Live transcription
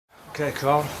Okay,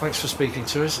 Karl, thanks for speaking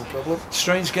to us. No problem.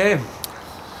 Strange game.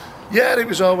 Yeah, it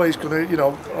was always going to,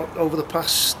 over the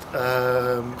past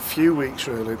few weeks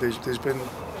really, there's been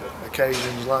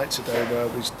occasions like today where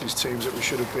there's teams that we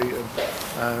should have beaten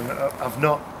and have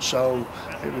not, so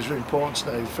it was important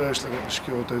today. Firstly that we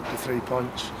secured the 3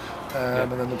 points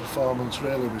and then the performance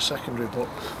really was secondary, but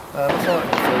I thought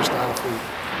in the first half we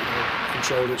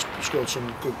controlled it, scored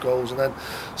some good goals, and then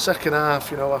second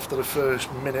half, after the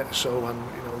first minute or so, and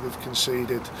we've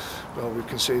conceded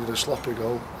a sloppy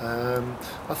goal.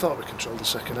 I thought we controlled the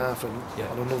second half, and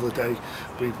on another day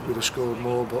we'd have scored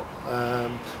more, but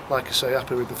like I say,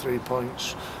 happy with the 3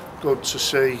 points. Good to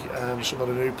see some of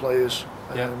the new players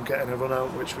getting a run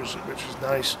out, which was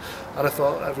nice, and I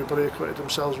thought everybody acquitted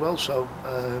themselves well, so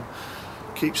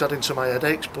keeps adding to my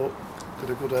headaches, but they're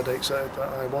the good headaches that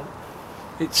I want.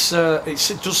 It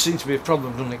does seem to be a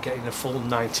problem, doesn't it, getting a full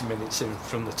 90 minutes in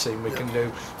from the team. We can do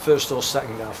first or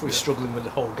second half. We're struggling with the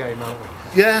whole game, aren't we?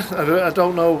 Yeah, I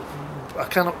don't know. I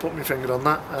cannot put my finger on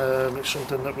that. It's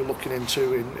something that we're looking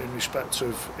into in respect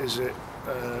of, is it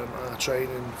our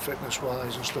training,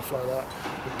 fitness-wise and stuff like that.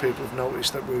 And people have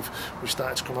noticed that we've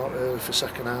started to come out early for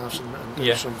second halves and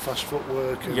do some fast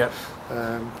footwork and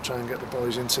try and get the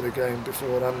boys into the game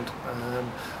beforehand.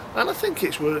 And I think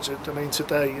it's worked. I mean,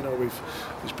 today,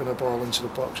 it's been a ball into the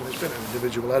box, and it's been an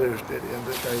individual error at the end of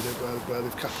the day where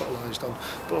they've capitalised on.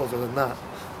 But other than that,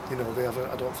 they haven't.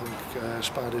 I don't think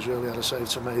Spider's really had a save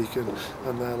to make, and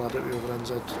their lad at the other end's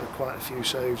had quite a few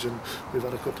saves, and we've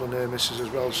had a couple of near misses as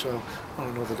well. So on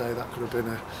another day, that could have been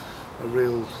a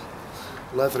real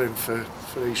leathering for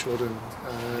Eastwood, and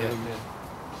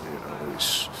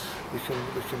it's. We can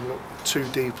look too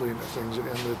deeply into things. At the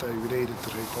end of the day, we needed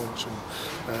 3 points,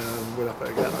 and we're happy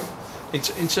to get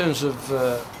that. In terms of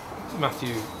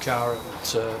Matthew Carr at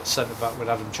centre back with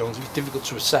Adam Jones, it's difficult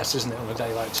to assess, isn't it, on a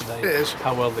day like today? It is.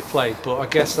 How well they played, but I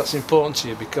guess that's important to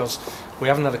you because we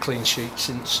haven't had a clean sheet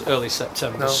since early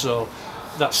September, so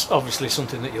that's obviously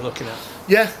something that you're looking at.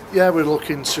 Yeah, we're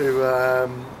looking to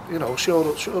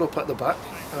shore up at the back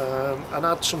and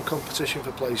add some competition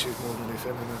for places more than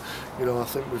anything. And I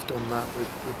think we've done that with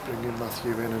bringing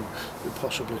Matthew in, and we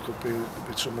possibly could be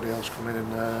with somebody else coming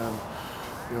in.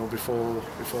 Before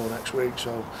next week.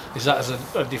 So is that as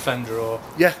a defender or?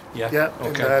 Yeah. Okay.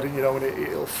 In there, and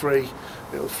it'll free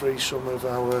some of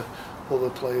our other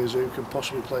players who can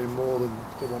possibly play more than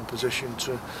the one position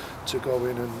to go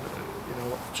in and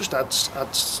just adds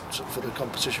for the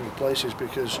competition for places,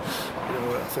 because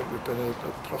I think we've been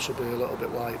possibly a little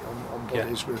bit light on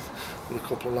bodies with a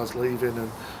couple of lads leaving,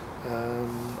 and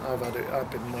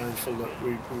I've been mindful that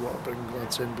we want to bring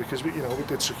lads in because we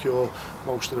did secure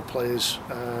most of the players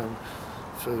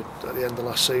at the end of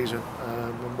last season,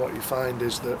 and what you find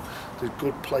is that there's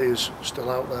good players still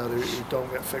out there who don't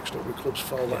get fixed up with clubs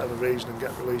for whatever reason and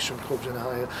get released from clubs in a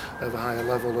higher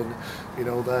level, and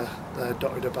they're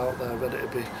dotted about there ready to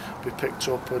be picked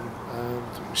up, and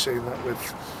we've seen that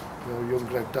with young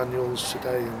Greg Daniels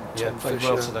today and Tom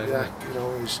Fisher. Well today,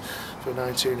 he's for a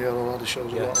 19-year-old lad, he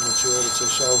shows a lot of maturity.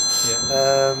 So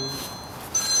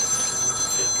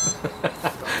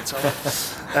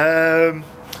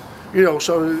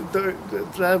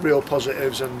they're real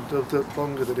positives, and the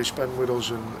longer that they spend with us,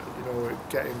 and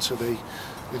get into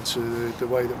the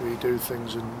way that we do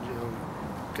things, and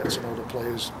get to know the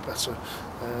players better,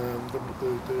 the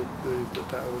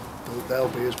better they'll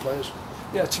be as players.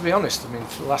 Yeah, to be honest, I mean,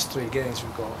 for the last 3 games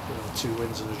we've got 2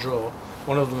 wins and a draw.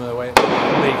 One of them away at the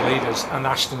league leaders, and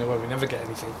Ashton, where we never get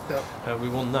anything. We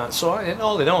won that. So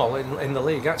all in all, in the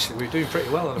league, actually, we're doing pretty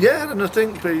well. And I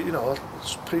think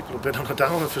people have been on a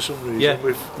downer for some reason. Yeah.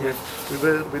 We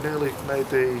nearly made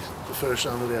the first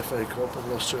round of the FA Cup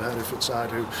and lost to a Hereford side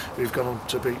who've gone on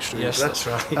to beat Street. Yes, that's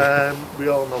right. We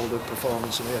all know the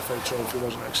performance in the FA Trophy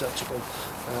wasn't acceptable,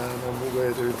 and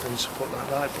we're doing things to put that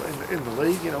right. But in the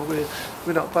league,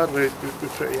 we're not bad. We're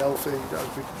pretty healthy.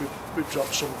 We've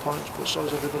dropped some points, but so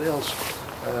is everybody else.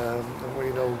 And we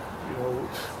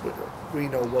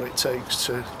know what it takes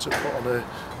to put on a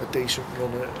decent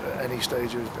run at any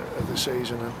stage of the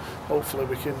season, and hopefully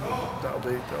we can. That'll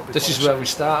be. This is where we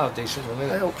start our decent run, isn't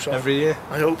it? I hope so. Every year.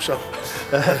 I hope so.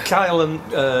 Kyle and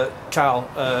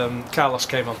Carlos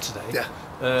came on today. Yeah.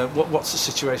 What's the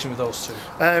situation with those two?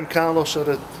 Carlos had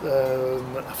a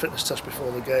fitness test before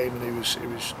the game, and he was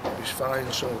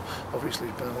fine. So obviously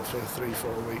he's been out for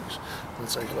 3-4 weeks.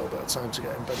 It'll take a little bit of time to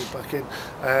get embedded back in.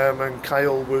 And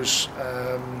Kyle was.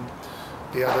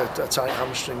 He had a tight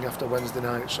hamstring after Wednesday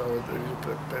night, so it was a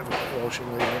bit of a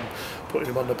precaution leaving him, putting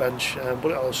him on the bench.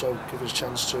 But it also gave us a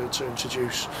chance to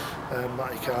introduce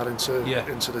Matty Carr into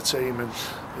the team, and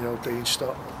Dean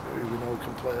Stott who we know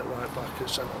can play at right back, at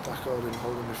centre back, or in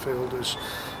holding midfielders.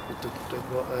 Did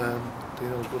what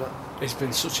Dino's good at. He's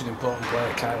been such an important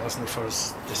player, Kyle, hasn't he, for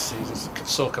us this season?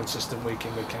 So consistent week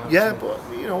in, week out. Yeah, but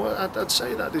you know, I'd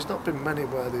say that there's not been many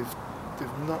where they've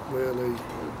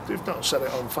not set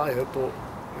it on fire, but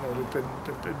you know,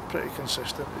 they've been pretty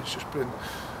consistent. It's just been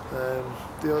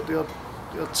the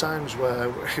odd times where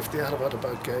if they have had a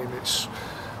bad game, it's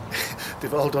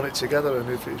they've all done it together, and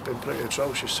it's been pretty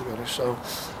atrocious, to be honest. So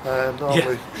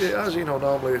normally, as you know,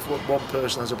 normally if one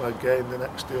person has a bad game, the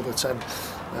other 10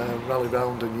 rally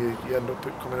round, and you end up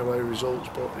coming away with results.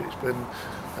 But it's been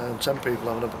 10 people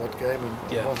having a bad game, and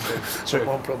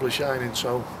one probably shining.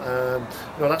 So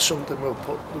you know, that's something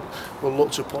we'll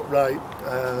look to put right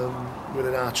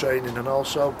within our training, and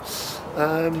also.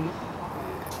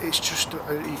 It's just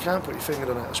you can't put your finger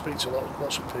on it. I speak to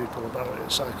lots of people about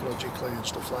it psychologically and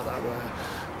stuff like that, where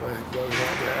we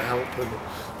might get help,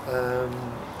 and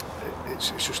it's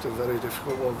just a very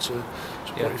difficult one to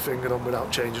put your finger on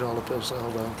without changing all the personnel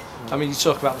down. I mean, you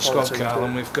talk about the squad, Karl,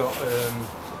 and we've got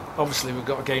obviously we've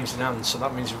got games in hand, so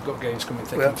that means we've got games coming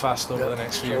thick and fast over the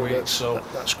next few weeks. So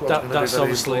that's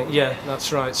obviously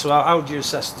that's right. So how do you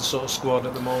assess the sort of squad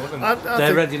at the moment and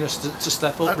their readiness to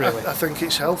step up? Really, I think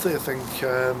it's healthy. I think if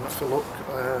you look,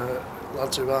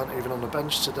 lads who aren't even on the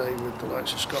bench today, with the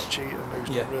likes of Scott Cheatham, who's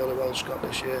done really well, Scott,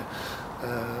 this year,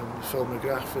 Phil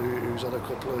McGrath, who's had a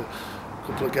couple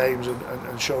of games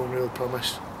and shown real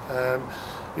promise.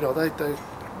 You know, they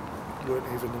weren't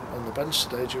even on the bench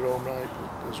today. Jerome Wright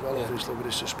as well, obviously, with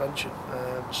his suspension.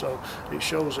 So it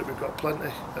shows that we've got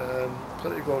plenty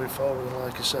going forward, and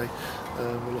like I say,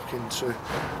 we're looking to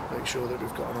make sure that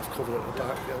we've got enough cover at the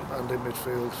back and in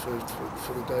midfield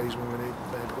for the days when we need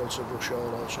maybe go to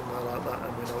Rushall or somewhere like that,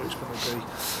 and we know it's going to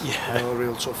be a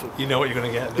real tough. You know what you're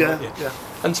going to get, don't you? Yeah.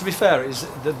 And to be fair,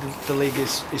 the league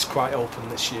is quite open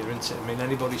this year, isn't it? I mean,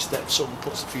 anybody steps up and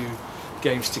puts a few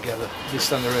games together, they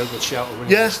stand a real good shout of winning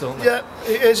this, don't they? Yeah,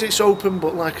 it is. It's open,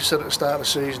 but like I said at the start of the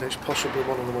season, it's possibly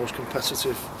one of the most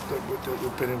competitive that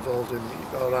we've been involved in.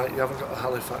 All right, you haven't got a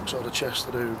Halifax or a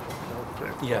Chester who,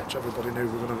 pretty much everybody knew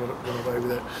we were going to run away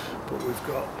with it, but we've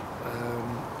got,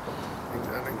 and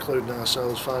including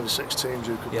ourselves, 5 or 6 teams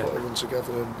who could put a run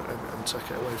together and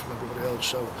take it away from everybody else.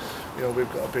 So, you know, we've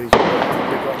got to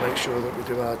make sure that we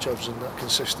do our jobs, and that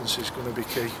consistency is going to be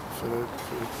key for the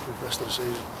rest of the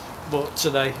season. But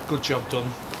today, good job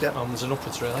done. Onwards and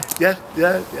upwards, really. Yeah.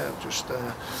 Just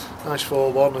nice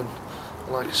 4-1, and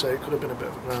like I say, it could have been a bit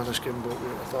of a ground skin, but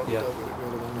I thought we dealt with it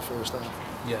really well in the first half.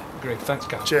 Yeah, great. Thanks,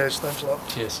 Karl. Cheers. Thanks a lot.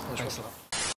 Cheers. Thanks a lot.